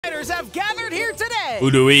fighters have gathered here today.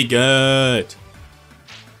 Who do we got?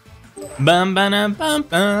 Bum bum bum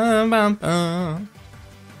bum bum bum.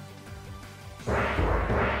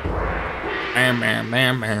 Bam bam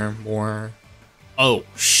bam bam boy. Oh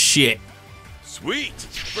shit. Sweet.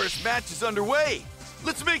 First match is underway.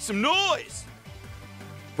 Let's make some noise.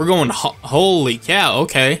 We're going holy cow,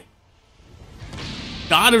 okay.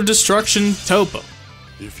 God of Destruction Toppo.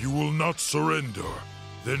 If you will not surrender,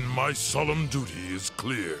 then my solemn duty is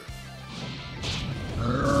clear.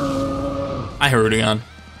 I heard it on.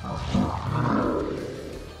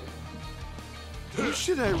 Who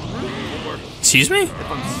should I root for? Excuse me?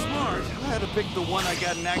 If I'm smart, I had to pick the one I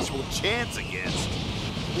got an actual chance against.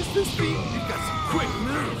 Is this the... You've got some quick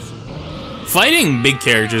moves. Fighting big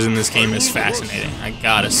characters in this game is fascinating, I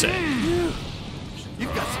gotta say.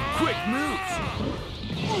 You've got some quick moves.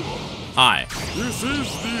 Hi. This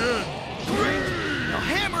is the end. Great. Now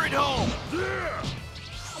hammer it home.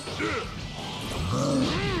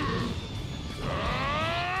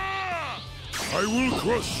 I will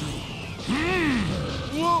crush you.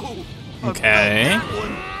 Whoa. Okay.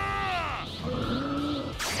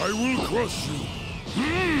 I will crush you.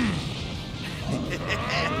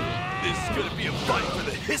 This is gonna be a fight for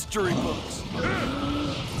the history books.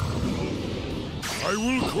 I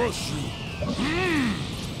will crush you.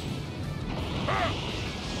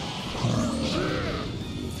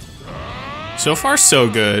 So far, so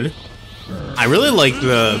good. I really like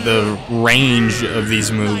the range of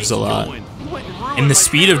these moves a lot. And the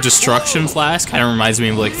speed of destruction flash kind of reminds me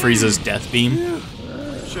of like Frieza's death beam.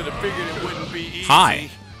 Should have figured it wouldn't be easy. Hi.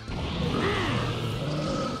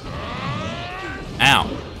 Ow.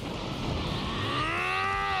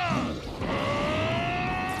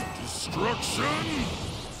 Destruction.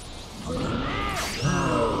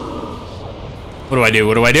 What do I do?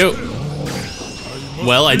 What do I do?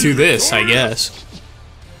 Well, I do this, I guess.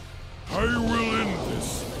 I will end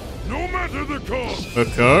this, no matter the cost.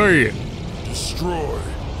 Okay. Destroy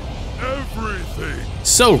everything.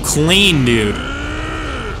 So clean, dude.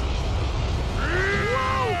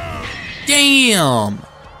 Damn.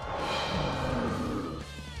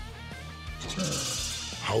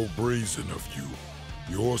 How brazen of you.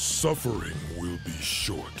 Your suffering will be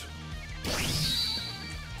short.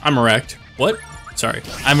 I'm erect. What? Sorry.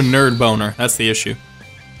 I'm a nerd boner. That's the issue.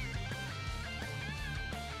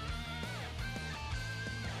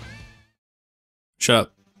 Shut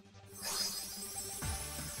up.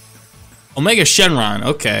 Omega Shenron.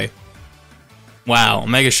 Okay. Wow.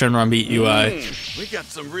 Omega Shenron beat UI. We got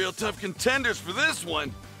some real tough contenders for this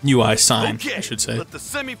one. UI sign, Okay, I should say. let the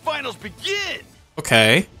semifinals begin.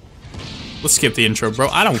 Okay. Let's skip the intro, bro.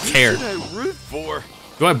 I don't care. Who should I root for?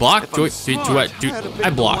 Do I block? If Do I? I'm smart, Do had to pick I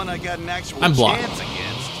the block? one I got an actual I'm blocked. chance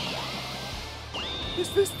against. Is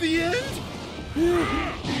this the end?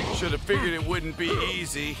 Should have figured it wouldn't be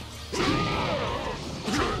easy.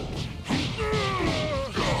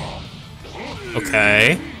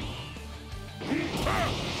 Okay.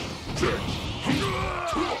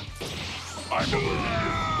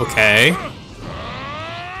 Okay.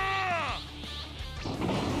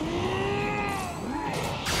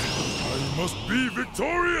 I must be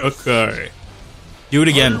victorious. Okay. Do it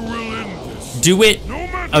I again. will end this, Do it no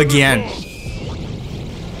matter the again. cost.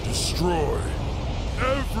 Destroy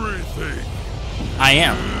everything. I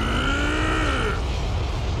am.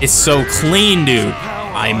 It's so clean, dude.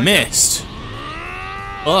 I missed.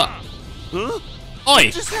 Ugh. Huh?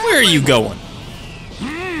 Oi, where are you going?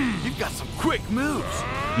 You've got some quick moves.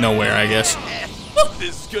 Nowhere, I guess.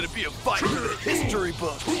 This is gonna be a fight for the history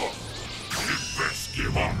books. Best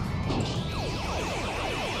give up.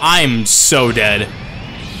 I'm so dead.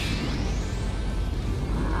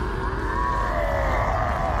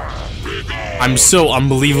 I'm so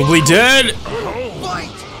unbelievably dead. Fight!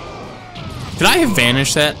 Could I have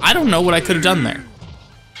vanished that? I don't know what I could have done there.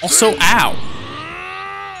 Also, ow.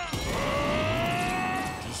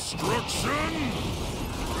 Destruction.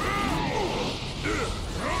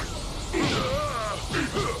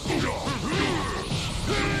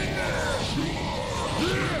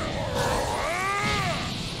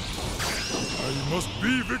 I must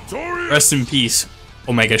be victorious. Rest in peace,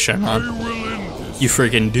 Omega I Shenron. will end this, You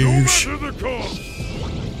freaking douche. no matter the cost.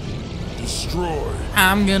 Destroy.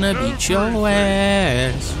 I'm gonna beat your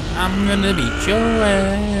ass. I'm gonna beat your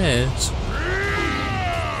ass.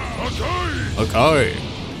 Okay. Okay.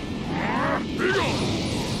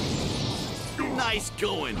 Nice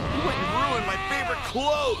going. You went and ruined my favorite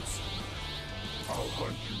clothes. I'll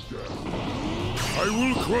hunt you down. I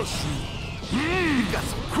will crush you. You've got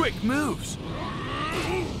some quick moves.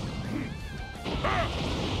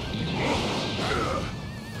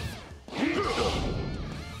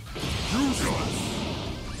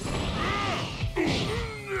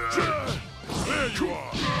 you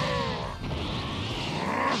are.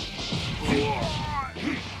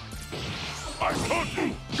 I caught you.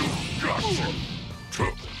 You got you.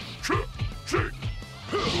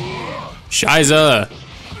 Shiza.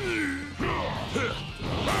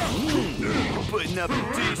 Putting up a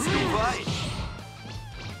decent fight.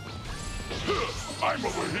 I'm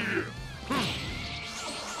over here.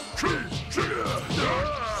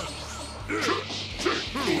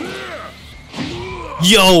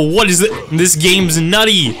 Yo, what is it? This game's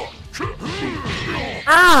nutty.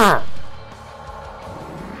 Arr!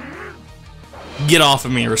 Get off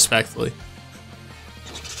of me, respectfully.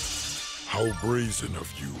 How brazen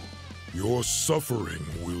of you. Your suffering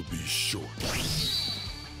will be short.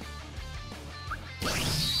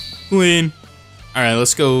 Win. Alright,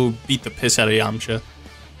 let's go beat the piss out of Yamcha.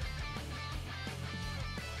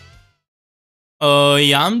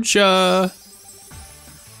 Yamcha.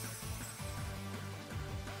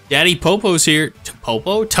 Daddy Popo's here.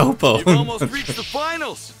 Popo? Topo. You've almost reached the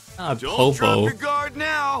finals. Not Don't Popo. drop your guard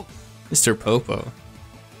now. Mr. Popo.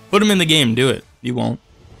 Put him in the game, do it. You won't.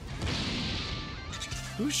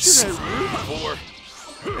 Who should I root for?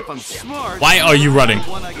 If I'm smart. Why are you running?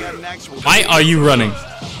 Why are you running?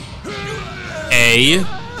 A.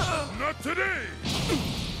 Not today.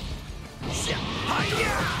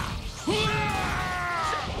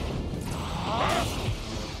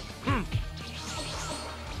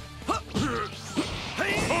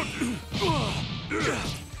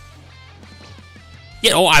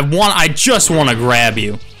 Yeah, oh, I just want to grab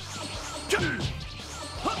you.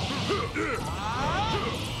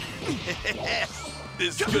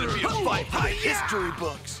 This is gonna be a fight for the history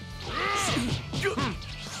books.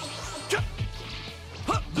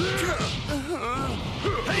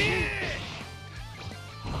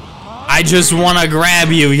 I just want to grab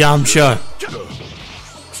you, Yamcha.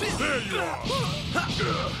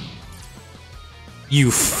 You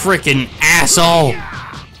freaking asshole.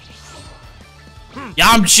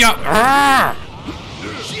 Yamcha. Arrgh!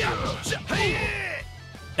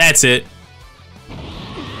 That's it.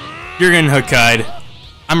 You're getting Hokkai'd.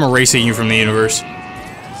 I'm erasing you from the universe.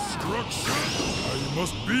 Destruction. I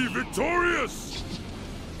must be victorious.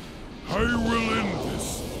 I will end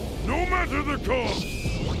this, no matter the cost.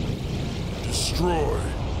 Destroy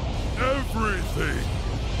everything.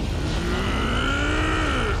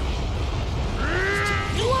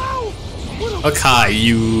 Hokkai,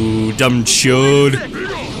 you dumb chode.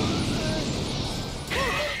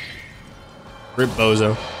 Rip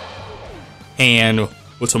Bozo. And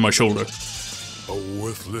what's on my shoulder? A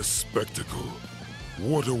worthless spectacle.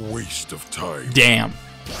 What a waste of time. Damn.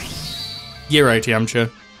 You're right, Yamcha.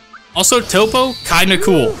 Also, Topo, kinda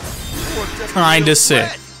cool. Kinda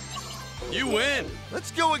sick. You win.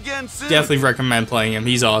 Let's go again soon. Definitely recommend playing him.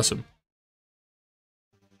 He's awesome.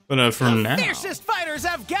 But for now, Fiercest fighters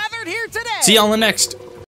have gathered here today. see you on the next